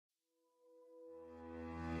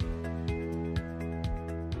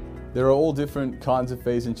There are all different kinds of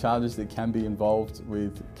fees and charges that can be involved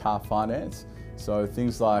with car finance. So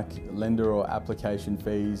things like lender or application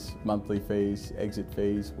fees, monthly fees, exit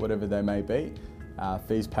fees, whatever they may be.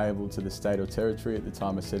 Fees payable to the state or territory at the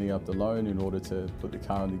time of setting up the loan in order to put the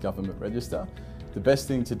car on the government register. The best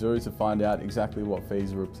thing to do to find out exactly what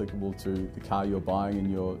fees are applicable to the car you're buying in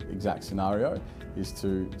your exact scenario is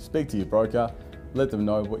to speak to your broker, let them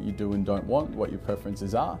know what you do and don't want, what your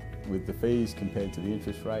preferences are with the fees compared to the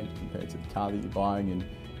interest rate, compared to the car that you're buying and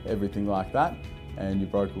everything like that, and your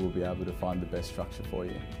broker will be able to find the best structure for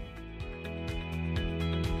you.